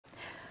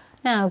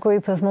Now, a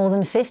group of more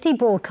than 50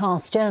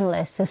 broadcast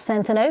journalists have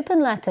sent an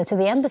open letter to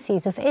the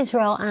embassies of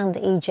Israel and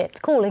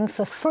Egypt calling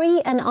for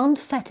free and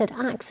unfettered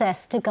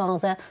access to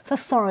Gaza for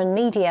foreign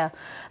media.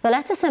 The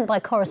letter, sent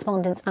by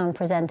correspondents and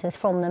presenters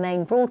from the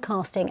main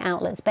broadcasting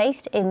outlets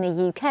based in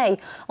the UK,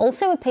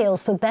 also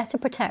appeals for better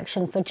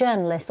protection for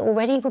journalists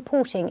already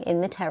reporting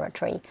in the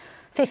territory.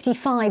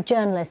 55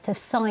 journalists have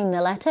signed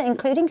the letter,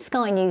 including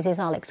Sky News'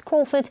 Alex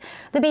Crawford,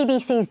 the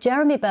BBC's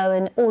Jeremy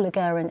Bowen, Orla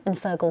Guerin and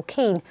Fergal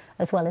Keane,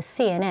 as well as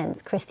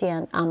CNN's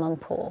Christiane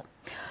Amanpour.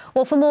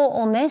 Well, for more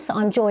on this,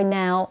 I'm joined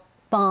now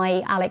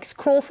by Alex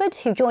Crawford,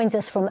 who joins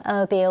us from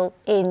Erbil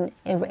in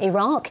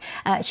Iraq.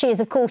 She is,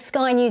 of course,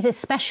 Sky News'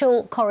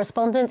 special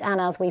correspondent and,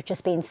 as we've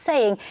just been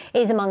saying,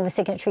 is among the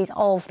signatories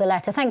of the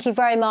letter. Thank you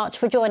very much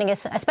for joining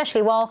us,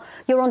 especially while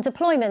you're on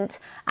deployment,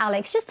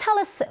 Alex. Just tell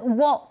us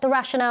what the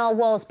rationale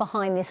was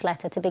behind this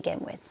letter to begin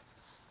with.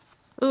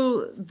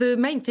 Well, the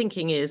main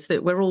thinking is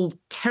that we're all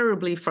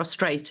terribly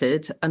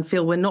frustrated and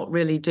feel we're not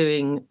really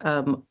doing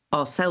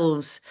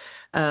ourselves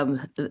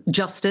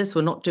justice.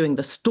 We're not doing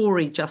the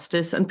story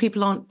justice, and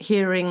people aren't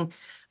hearing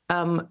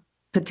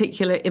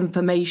particular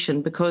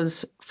information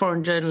because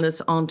foreign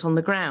journalists aren't on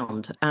the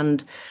ground.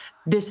 And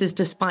this is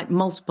despite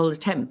multiple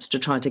attempts to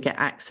try to get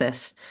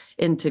access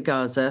into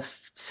Gaza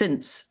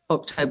since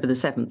October the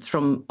 7th.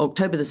 From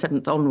October the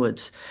 7th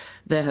onwards,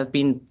 there have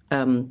been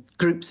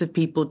groups of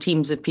people,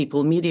 teams of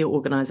people, media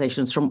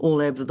organisations from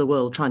all over the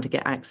world trying to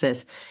get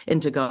access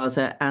into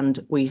Gaza,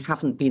 and we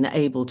haven't been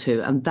able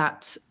to. And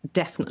that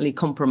definitely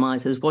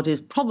compromises what is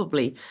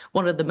probably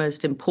one of the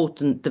most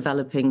important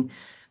developing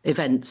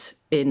events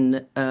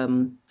in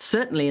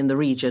certainly in the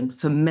region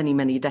for many,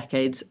 many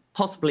decades,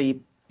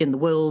 possibly in the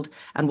world,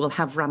 and will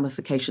have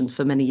ramifications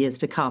for many years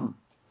to come.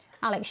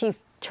 Alex, you've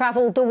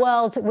travelled the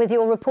world with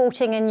your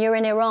reporting and you're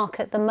in Iraq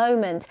at the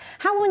moment.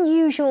 How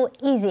unusual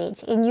is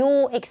it, in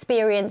your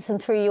experience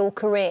and through your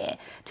career,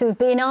 to have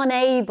been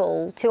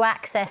unable to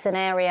access an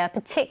area,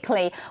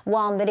 particularly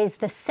one that is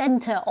the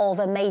centre of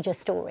a major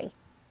story?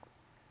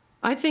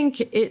 I think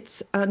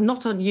it's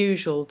not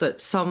unusual that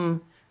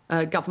some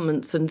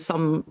governments and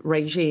some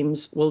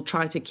regimes will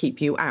try to keep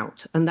you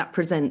out, and that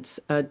presents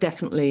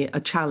definitely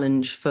a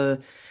challenge for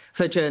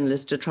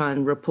journalists to try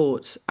and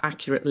report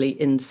accurately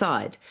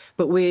inside.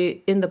 But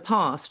in the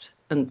past,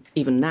 and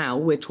even now,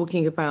 we're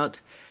talking about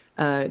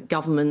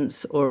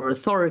governments or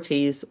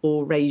authorities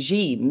or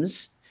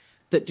regimes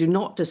that do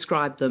not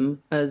describe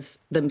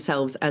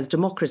themselves as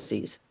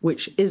democracies,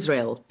 which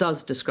Israel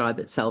does describe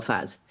itself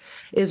as.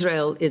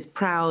 Israel is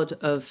proud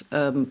of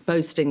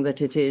boasting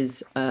that it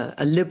is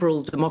a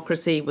liberal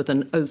democracy with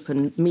an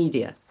open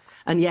media,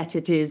 and yet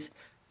it is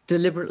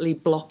deliberately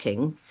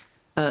blocking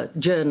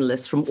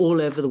journalists from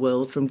all over the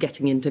world from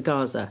getting into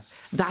Gaza.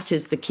 That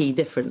is the key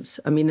difference.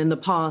 I mean, in the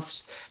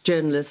past,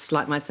 journalists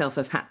like myself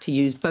have had to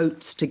use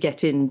boats to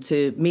get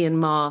into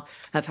Myanmar,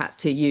 have had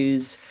to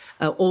use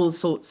all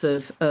sorts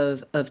of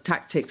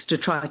tactics to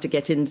try to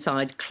get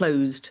inside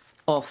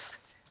closed-off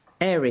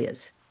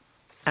areas.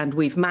 And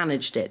we've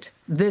managed it.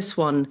 This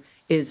one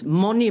is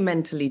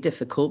monumentally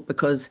difficult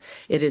because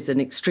it is an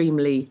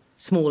extremely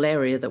small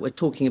area that we're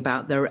talking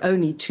about. There are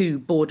only 2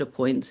 border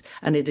points,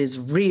 and it is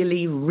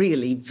really,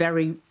 really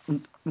very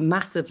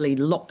massively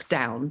locked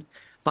down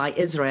by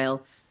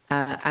Israel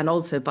and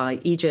also by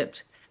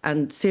Egypt.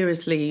 And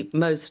seriously,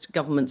 most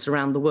governments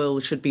around the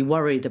world should be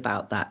worried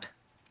about that.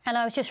 And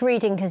I was just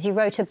reading, because you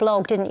wrote a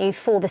blog, didn't you,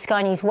 for the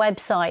Sky News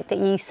website, that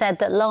you said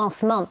that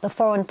last month the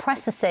Foreign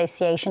Press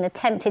Association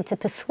attempted to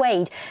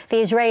persuade the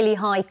Israeli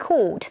High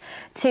Court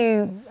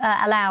to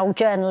allow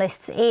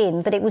journalists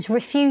in, but it was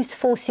refused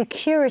for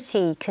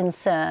security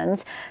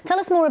concerns. Tell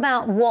us more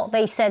about what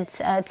they said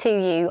to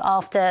you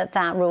after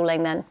that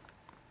ruling then.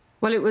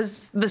 Well, it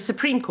was the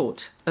Supreme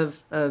Court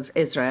of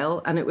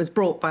Israel, and it was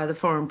brought by the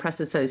Foreign Press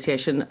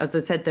Association. As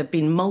I said, there have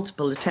been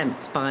multiple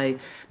attempts by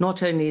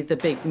not only the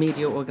big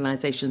media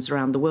organisations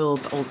around the world,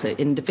 but also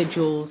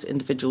individual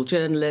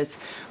journalists,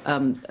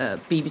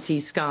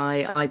 BBC,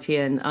 Sky,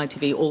 ITN,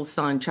 ITV, all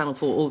signed, Channel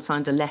 4, all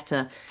signed a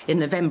letter in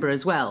November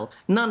as well,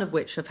 none of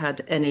which have had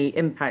any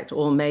impact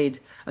or made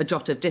a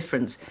jot of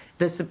difference.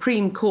 The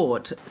Supreme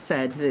Court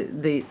said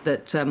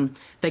that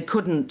they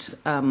couldn't...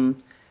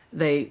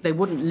 They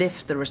wouldn't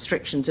lift the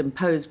restrictions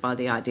imposed by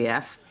the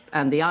IDF,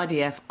 and the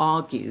IDF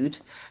argued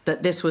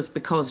that this was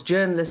because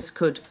journalists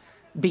could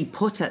be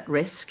put at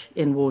risk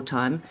in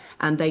wartime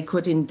and they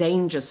could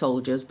endanger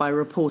soldiers by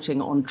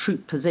reporting on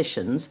troop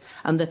positions,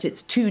 and that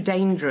it's too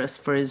dangerous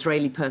for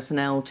Israeli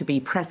personnel to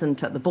be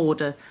present at the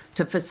border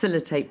to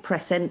facilitate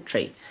press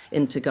entry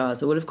into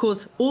Gaza. Well, of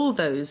course, all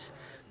those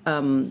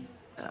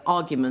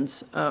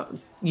arguments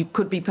you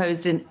could be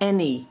posed in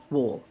any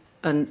war,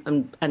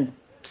 and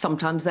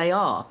sometimes they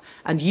are,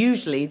 and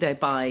usually they're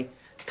by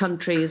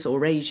countries or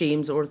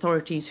regimes or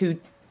authorities who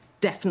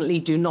definitely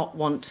do not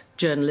want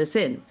journalists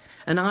in.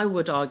 And I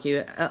would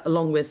argue,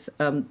 along with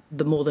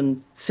the more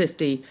than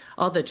 50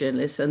 other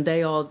journalists, and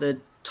they are the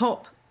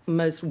top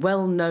most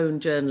well-known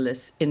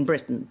journalists in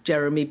Britain,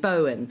 Jeremy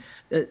Bowen,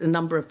 a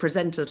number of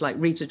presenters like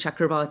Rita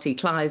Chakrabarti,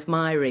 Clive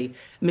Myrie,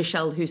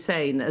 Michelle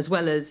Hussein, as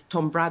well as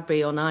Tom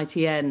Bradby on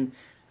ITN,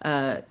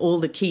 all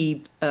the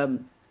key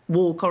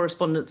war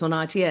correspondents on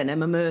ITN,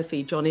 Emma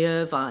Murphy, Johnny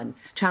Irvine,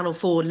 Channel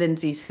 4,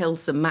 Lindsay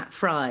Hilson, Matt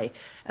Fry,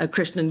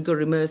 Krishnan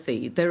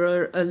Gurumurthy. There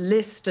are a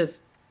list of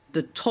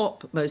the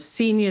top, most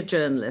senior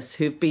journalists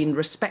who've been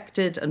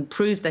respected and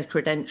proved their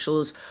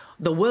credentials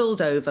the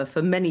world over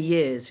for many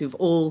years, who've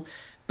all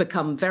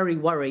become very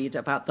worried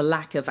about the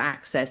lack of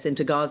access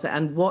into Gaza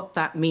and what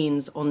that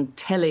means on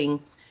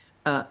telling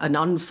an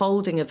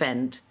unfolding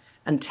event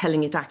and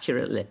telling it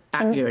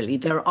accurately.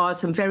 There are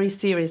some very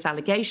serious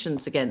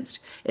allegations against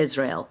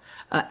Israel,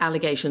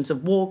 allegations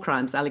of war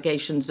crimes,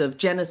 allegations of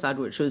genocide,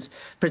 which was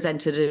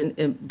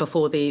presented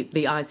before the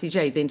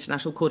ICJ, the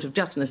International Court of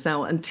Justice.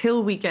 Now,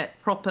 until we get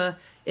proper,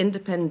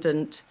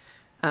 independent,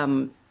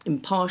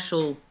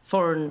 impartial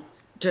foreign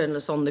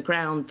journalists on the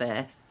ground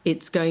there,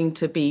 it's going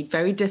to be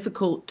very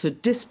difficult to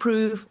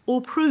disprove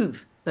or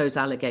prove those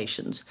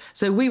allegations.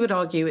 So we would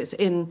argue it's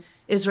in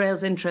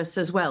Israel's interests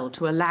as well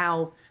to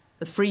allow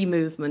the free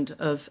movement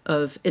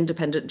of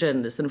independent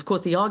journalists. And of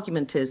course, the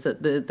argument is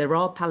that there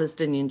are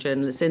Palestinian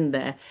journalists in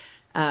there.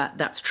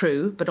 That's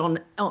true. But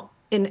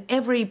in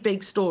every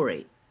big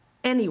story,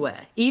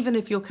 anywhere, even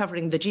if you're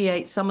covering the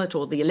G8 summit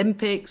or the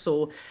Olympics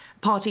or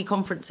party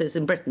conferences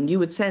in Britain, you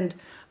would send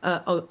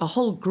a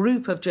whole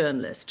group of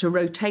journalists to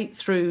rotate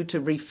through, to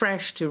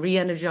refresh, to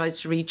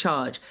re-energize, to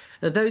recharge.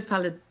 Now, those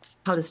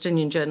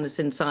Palestinian journalists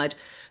inside,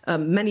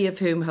 many of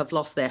whom have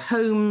lost their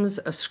homes,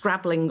 are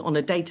scrabbling on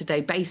a day-to-day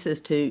basis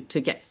to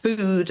get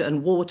food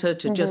and water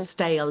to just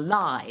stay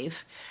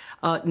alive,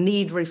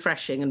 need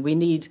refreshing, and we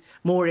need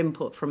more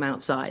input from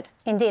outside.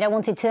 Indeed, I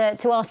wanted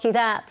to ask you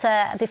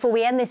that before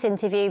we end this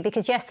interview,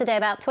 because yesterday,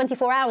 about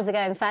 24 hours ago,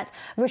 in fact,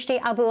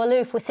 Rushdie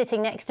Abu-Alouf was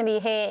sitting next to me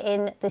here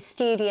in the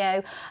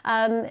studio,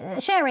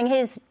 sharing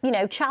his,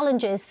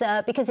 challenges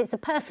because it's a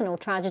personal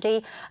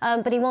tragedy,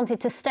 but he wanted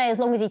to stay as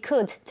long as he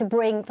could to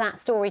bring that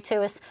story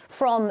to us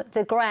from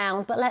the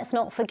ground. But let's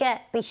not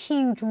forget the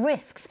huge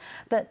risks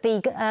that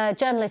the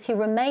journalists who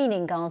remain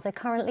in Gaza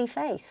currently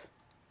face.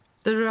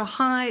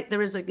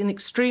 There is an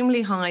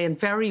extremely high and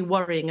very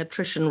worrying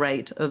attrition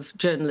rate of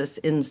journalists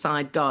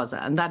inside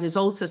Gaza, and that is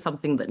also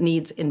something that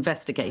needs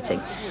investigating,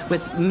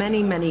 with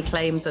many, many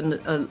claims and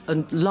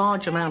a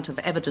large amount of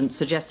evidence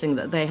suggesting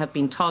that they have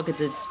been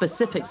targeted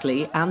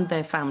specifically, and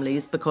their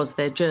families, because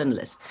they're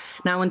journalists.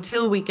 Now,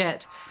 until we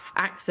get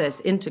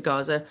access into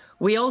Gaza,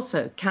 we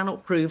also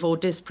cannot prove or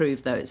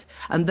disprove those,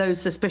 and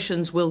those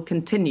suspicions will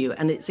continue,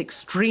 and it's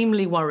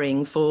extremely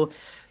worrying for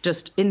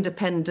just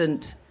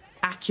independent,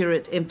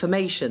 accurate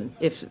information.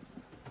 If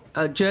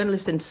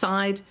journalists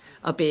inside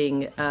are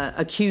being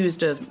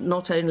accused of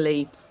not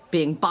only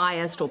being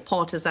biased or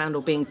partisan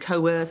or being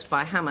coerced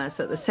by Hamas,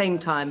 at the same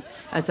time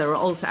as there are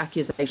also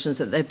accusations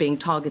that they're being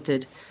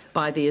targeted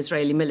by the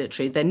Israeli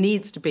military, there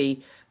needs to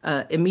be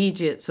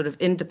immediate sort of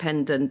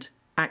independent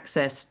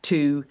access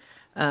to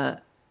an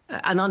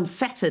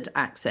unfettered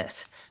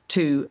access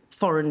to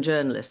foreign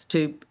journalists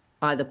to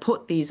either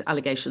put these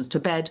allegations to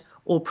bed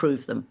or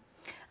prove them.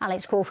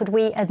 Alex Crawford,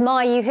 we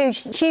admire you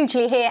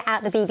hugely here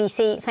at the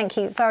BBC. Thank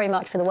you very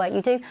much for the work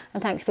you do,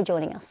 and thanks for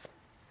joining us.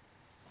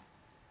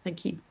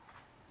 Thank you.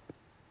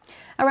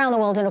 Around the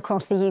world and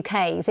across the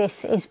UK,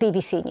 this is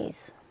BBC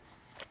News.